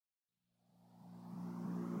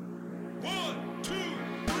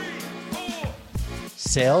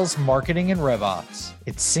Sales, marketing, and RevOps.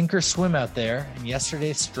 It's sink or swim out there, and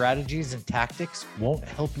yesterday's strategies and tactics won't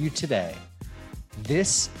help you today.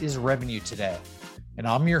 This is Revenue Today, and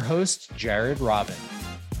I'm your host, Jared Robin.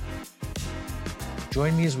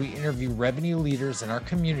 Join me as we interview revenue leaders in our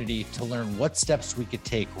community to learn what steps we could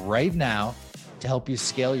take right now to help you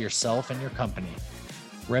scale yourself and your company.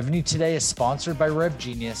 Revenue Today is sponsored by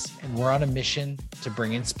RevGenius, and we're on a mission to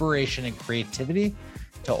bring inspiration and creativity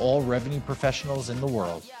to all revenue professionals in the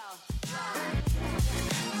world.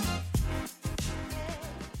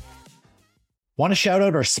 Want to shout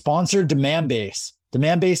out our sponsor, Demandbase.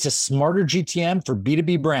 Demandbase is smarter GTM for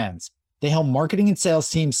B2B brands. They help marketing and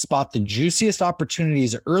sales teams spot the juiciest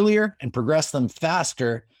opportunities earlier and progress them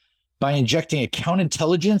faster by injecting account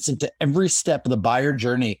intelligence into every step of the buyer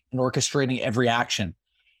journey and orchestrating every action.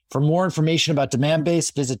 For more information about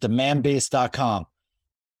Demandbase, visit demandbase.com.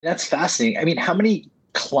 That's fascinating. I mean, how many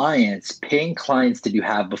paying clients did you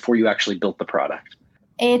have before you actually built the product?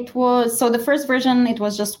 So the first version, it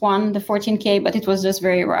was just one, the 14K, but it was just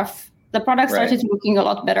very rough. The product started looking a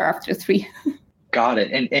lot better after 3. Got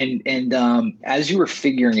it. And as you were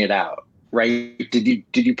figuring it out, right? Did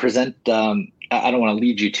you present? I don't want to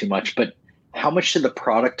lead you too much, but how much did the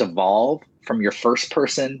product evolve from your first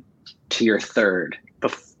person to your third?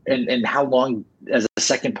 And how long, as a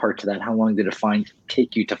second part to that, how long did it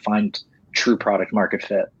take you to find true product market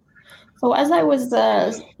fit? So as I was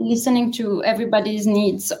listening to everybody's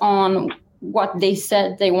needs on what they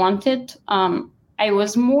said they wanted, I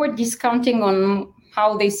was more discounting on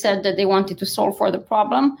how they said that they wanted to solve for the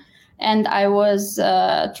problem. And I was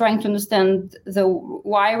trying to understand the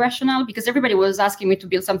why rationale, because everybody was asking me to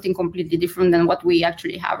build something completely different than what we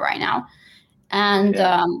actually have right now. And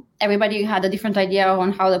everybody had a different idea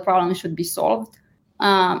on how the problem should be solved.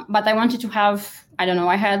 But I wanted to have,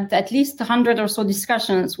 I had at least 100 or so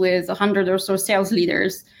discussions with 100 or so sales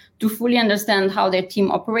leaders to fully understand how their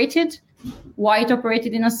team operated, why it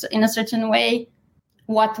operated in a certain way,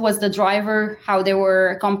 what was the driver, how they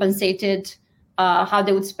were compensated, how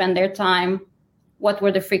they would spend their time, what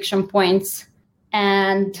were the friction points.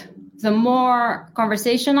 And the more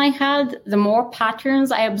conversation I had, the more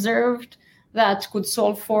patterns I observed that could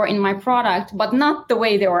solve for in my product, but not the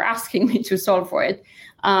way they were asking me to solve for it.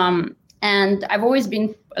 And I've always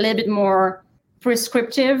been a little bit more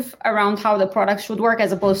prescriptive around how the product should work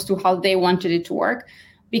as opposed to how they wanted it to work,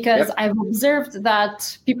 because I've observed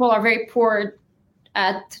that people are very poor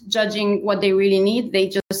at judging what they really need. They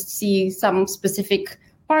just see some specific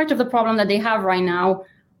part of the problem that they have right now,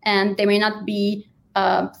 and they may not be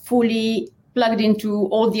fully plugged into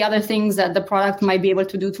all the other things that the product might be able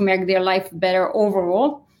to do to make their life better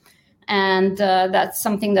overall. And that's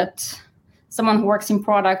something that someone who works in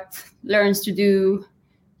product learns to do,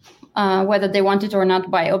 whether they want it or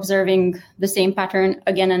not, by observing the same pattern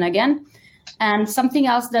again and again. And something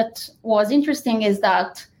else that was interesting is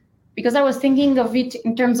that because I was thinking of it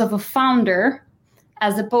in terms of a founder,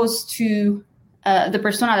 as opposed to the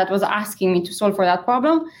persona that was asking me to solve for that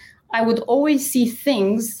problem, I would always see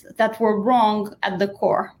things that were wrong at the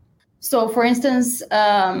core. So, for instance,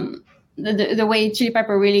 the way Chili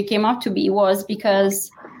Pepper really came up to be was because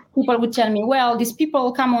people would tell me, well, these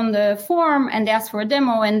people come on the form and they ask for a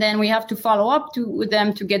demo, and then we have to follow up with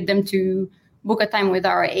them to get them to book a time with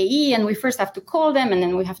our AE, and we first have to call them, and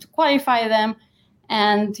then we have to qualify them.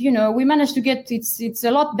 And, we managed to get, it's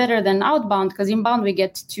a lot better than outbound, because inbound we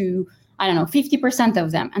get to, 50%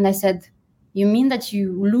 of them. And I said, you mean that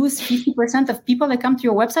you lose 50% of people that come to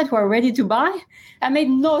your website who are ready to buy? That made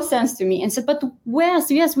no sense to me. And said, but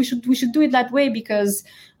yes, we should do it that way, because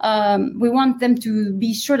we want them to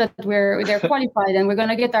be sure that they're qualified and we're going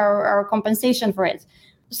to get our compensation for it.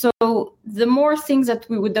 So the more things that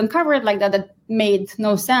we would uncover it like that made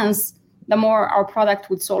no sense, the more our product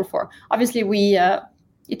would solve for. Obviously,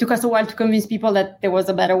 it took us a while to convince people that there was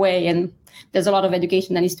a better way, and there's a lot of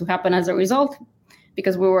education that needs to happen as a result,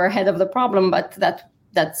 because we were ahead of the problem, but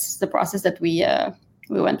that's the process that we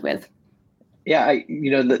went with. Yeah,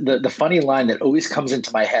 the funny line that always comes into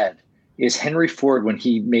my head is Henry Ford, when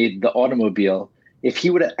he made the automobile, if he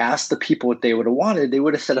would have asked the people what they would have wanted, they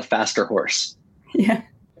would have said a faster horse. Yeah.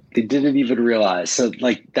 They didn't even realize. So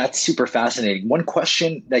that's super fascinating. One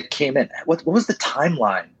question that came in, what was the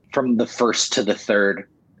timeline from the first to the third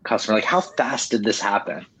customer? How fast did this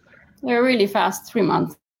happen? They're really fast, 3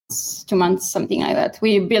 months. 2 months, something like that.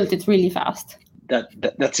 We built it really fast.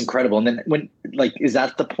 That's incredible. And then is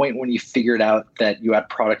that the point when you figured out that you had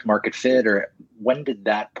product market fit, or when did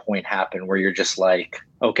that point happen where you're just like,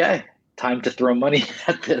 okay, time to throw money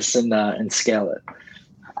at this and scale it?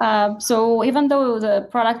 So even though the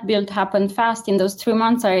product build happened fast in those 3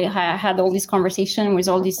 months, I had all this conversation with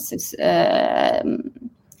all these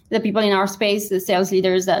the people in our space, the sales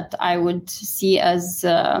leaders that I would see as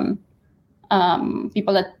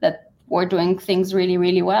people that were doing things really,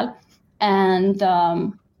 really well. And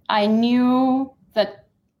I knew that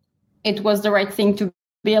it was the right thing to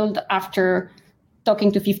build after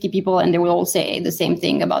talking to 50 people, and they would all say the same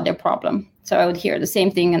thing about their problem. So I would hear the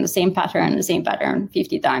same thing and the same pattern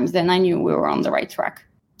 50 times. Then I knew we were on the right track.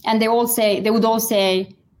 And they would all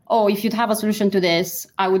say, oh, if you'd have a solution to this,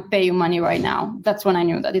 I would pay you money right now. That's when I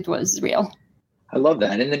knew that it was real. I love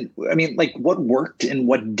that. And then, I mean, like, what worked and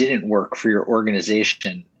what didn't work for your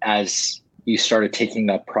organization as you started taking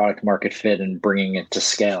that product market fit and bringing it to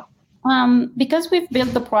scale? Because we've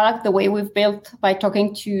built the product the way we've built by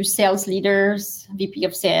talking to sales leaders, VP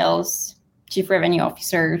of sales, chief revenue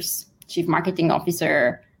officers, chief marketing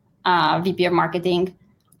officer, VP of marketing,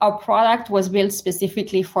 our product was built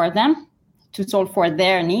specifically for them to solve for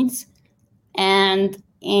their needs. And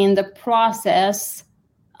in the process,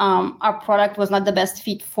 our product was not the best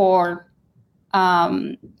fit for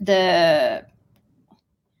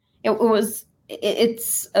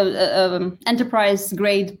it's a enterprise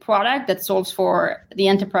grade product that solves for the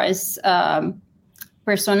enterprise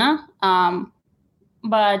persona.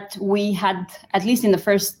 But we had, at least in the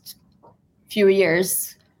first few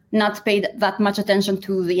years, not paid that much attention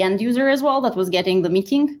to the end user as well that was getting the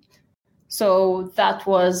meeting. So that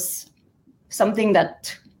was something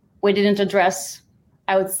that we didn't address,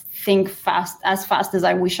 I would think, as fast as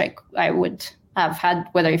I wish I would have had,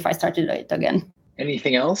 whether if I started it again.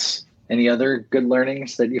 Anything else? Any other good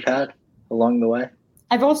learnings that you've had along the way?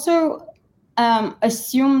 I've also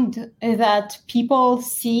assumed that people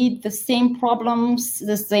see the same problems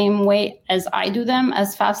the same way as I do them,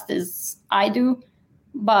 as fast as I do,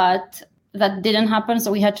 but that didn't happen.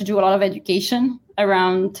 So we had to do a lot of education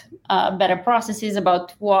around better processes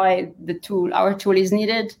about why our tool is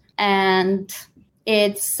needed. And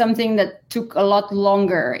it's something that took a lot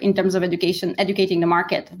longer in terms of educating the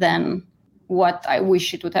market than what I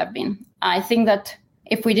wish it would have been. I think that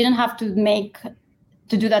if we didn't have to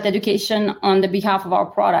do that education on the behalf of our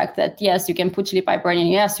product, that yes, you can put chili piper in,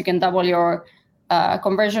 yes, you can double your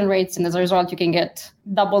conversion rates, and as a result, you can get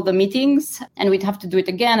double the meetings. And we'd have to do it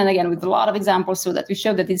again and again with a lot of examples so that we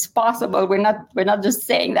show that it's possible. We're not just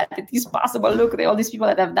saying that it is possible. Look at all these people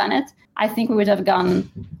that have done it. I think we would have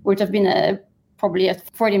been probably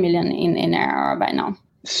at 40 million in ARR by now.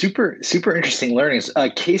 Super, super interesting learnings.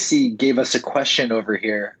 Casey gave us a question over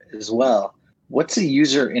here as well. What's a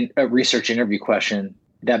user research interview question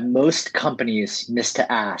that most companies miss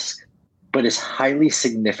to ask, but is highly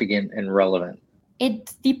significant and relevant?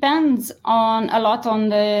 It depends a lot on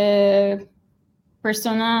the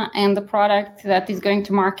persona and the product that is going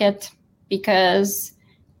to market, because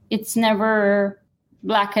it's never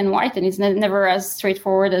black and white, and it's never as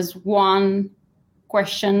straightforward as one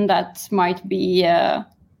question that might be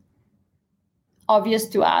obvious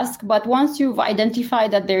to ask. But once you've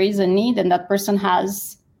identified that there is a need and that person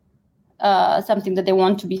has something that they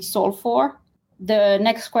want to be solved for, the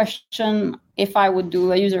next question, if I would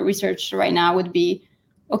do a user research right now, would be,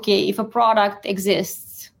 okay, if a product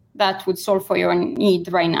exists that would solve for your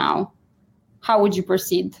need right now, how would you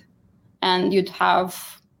proceed? And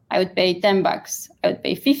I would pay $10, I would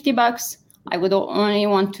pay $50. I would only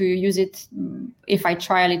want to use it if I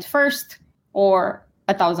trial it first, or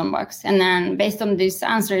 $1,000. And then based on these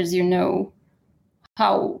answers, you know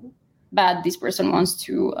how bad this person wants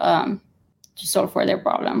to solve for their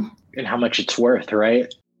problem. And how much it's worth,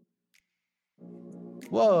 right?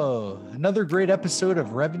 Whoa, another great episode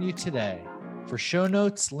of Revenue Today. For show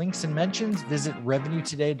notes, links, and mentions, visit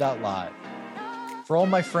revenuetoday.live. For all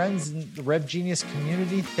my friends in the RevGenius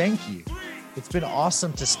community, thank you. It's been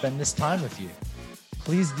awesome to spend this time with you.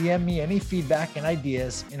 Please DM me any feedback and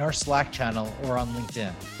ideas in our Slack channel or on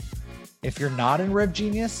LinkedIn. If you're not in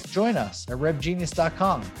RevGenius, join us at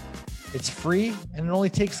revgenius.com. It's free and it only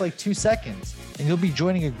takes like 2 seconds, and you'll be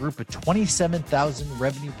joining a group of 27,000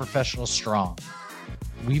 revenue professionals strong.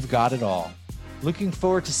 We've got it all. Looking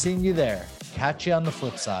forward to seeing you there. Catch you on the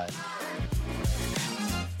flip side.